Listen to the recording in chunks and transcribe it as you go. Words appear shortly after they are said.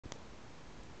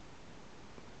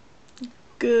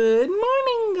Good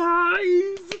morning,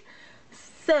 guys.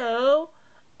 So,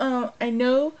 I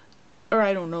know, or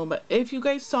I don't know, but if you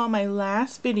guys saw my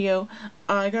last video,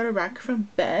 I got a rack from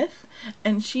Beth,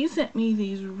 and she sent me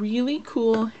these really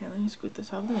cool, here, let me scoot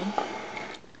this out of the way.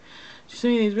 She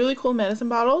sent me these really cool medicine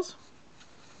bottles,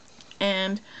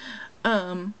 and,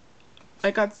 I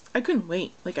couldn't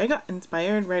wait. Like, I got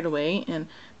inspired right away, and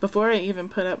before I even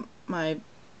put up my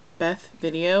Beth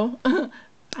video, I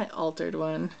altered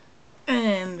one.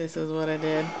 And this is what I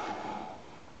did.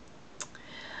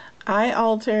 I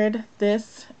altered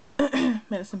this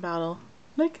medicine bottle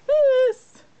like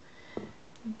this.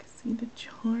 You can see the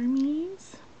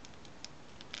charmies.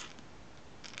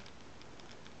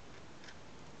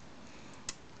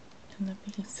 And the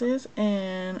pieces.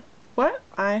 And what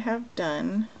I have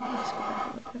done, let's go back a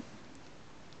little bit.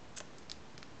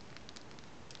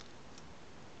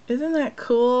 Isn't that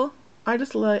cool? I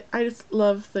just love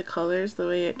the colors, the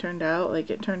way it turned out. Like,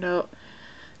 it turned out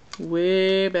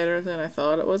way better than I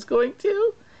thought it was going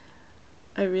to.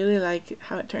 I really like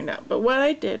how it turned out. But what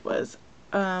I did was,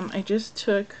 I just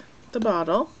took the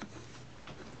bottle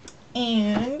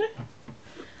and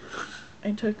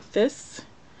I took this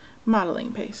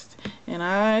modeling paste and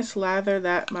I slathered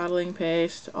that modeling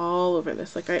paste all over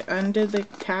this. Like, I undid the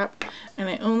cap and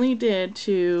I only did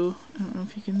to, I don't know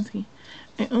if you can see,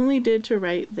 I only did to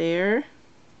right there.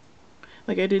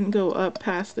 Like, I didn't go up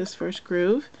past this first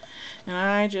groove, and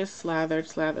I just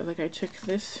slathered. Like, I took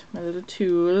this, my little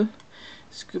tool,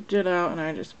 scooped it out, and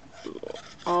I just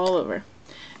all over.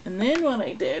 And then what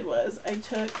I did was I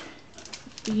took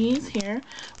these here,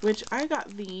 which I got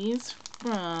these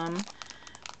from,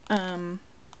 and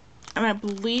I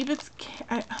believe it's,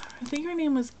 I think her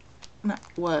name was,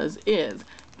 is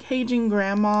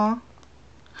XCajunGrandma.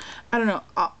 I don't know.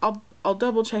 I'll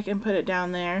double check and put it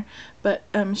down there, but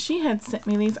she had sent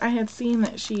me these. I had seen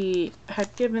that she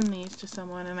had given these to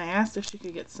someone, and I asked if she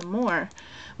could get some more,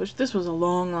 which this was a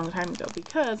long time ago,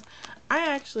 because I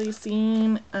actually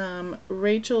seen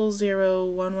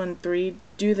Rachel0113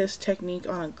 do this technique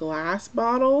on a glass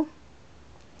bottle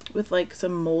with like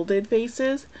some molded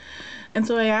faces, and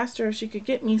so I asked her if she could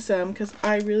get me some because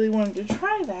I really wanted to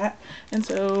try that, and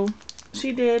so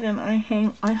she did, and I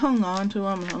hung on to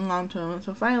them, and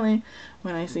so finally,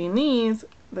 when I seen these,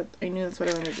 that I knew that's what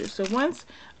I wanted to do. So once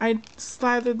I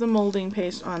slathered the molding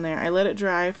paste on there, I let it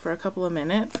dry for a couple of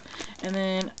minutes, and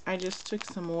then I just took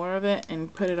some more of it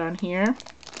and put it on here,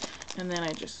 and then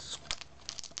I just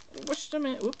squished them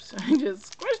in, I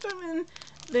just squished them in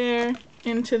there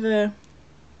into the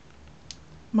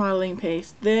modeling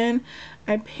paste. Then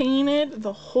I painted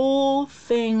the whole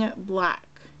thing black.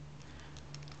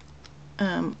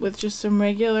 With just some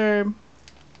regular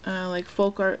like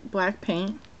folk art black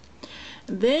paint.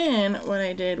 Then what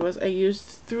I did was I used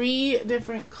 3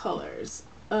 different colors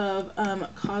of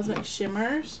cosmic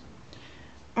shimmers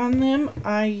on them.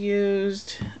 I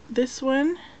used this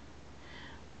one,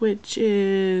 which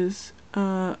is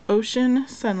Ocean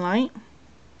Sunlight.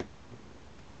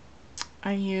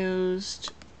 I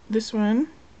used this one,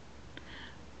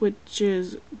 which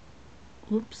is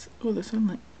the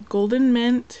sunlight, Golden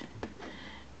Mint.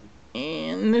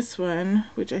 And this one,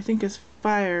 which I think is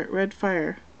Red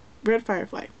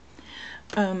Firefly.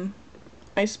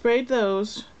 I sprayed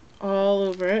those all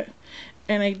over it,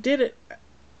 and I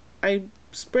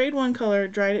sprayed one color,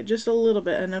 dried it just a little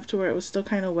bit, enough to where it was still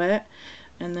kind of wet,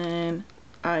 and then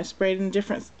I sprayed in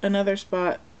another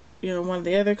spot, one of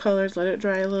the other colors, let it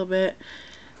dry a little bit.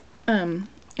 And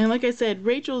like I said,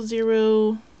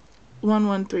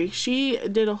 Rachel0113, she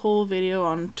did a whole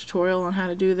video tutorial on how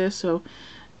to do this, so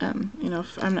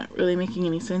if I'm not really making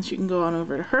any sense, you can go on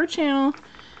over to her channel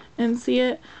and see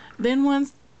it. Then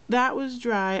once that was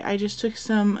dry, I just took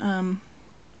some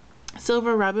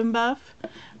silver rub and buff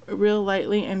real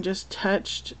lightly and just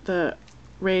touched the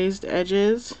raised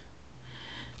edges.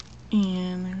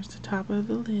 And there's the top of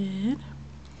the lid.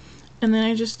 And then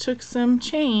I just took some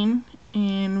chain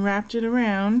and wrapped it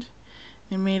around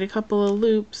and made a couple of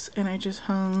loops, and I just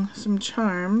hung some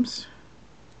charms.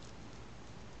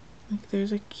 Like,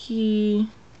 there's a key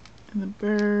and the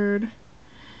bird,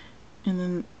 and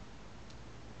then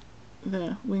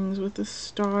the wings with the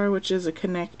star, which is a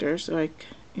connector, so I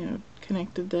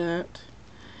connected that.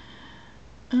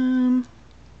 And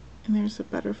there's a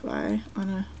butterfly on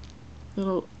a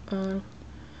little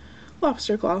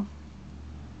lobster claw.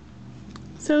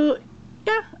 So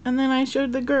yeah, and then I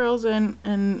showed the girls,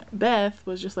 and Beth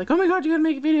was just like, oh my god, you gotta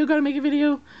make a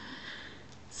video,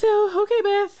 So, okay,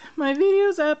 Beth, my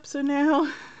video's up, so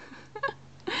now,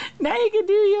 now you can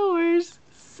do yours.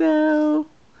 So,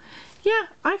 yeah,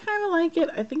 I kind of like it.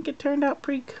 I think it turned out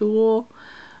pretty cool.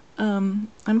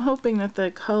 I'm hoping that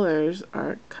the colors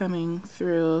are coming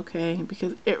through okay,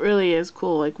 because it really is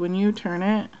cool. Like when you turn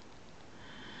it,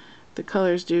 the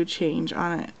colors do change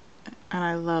on it, and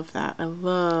I love that. I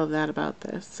love that about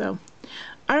this. So,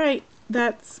 alright,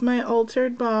 that's my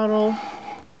altered bottle.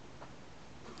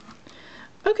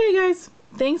 Okay guys,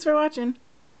 thanks for watching.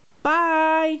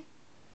 Bye!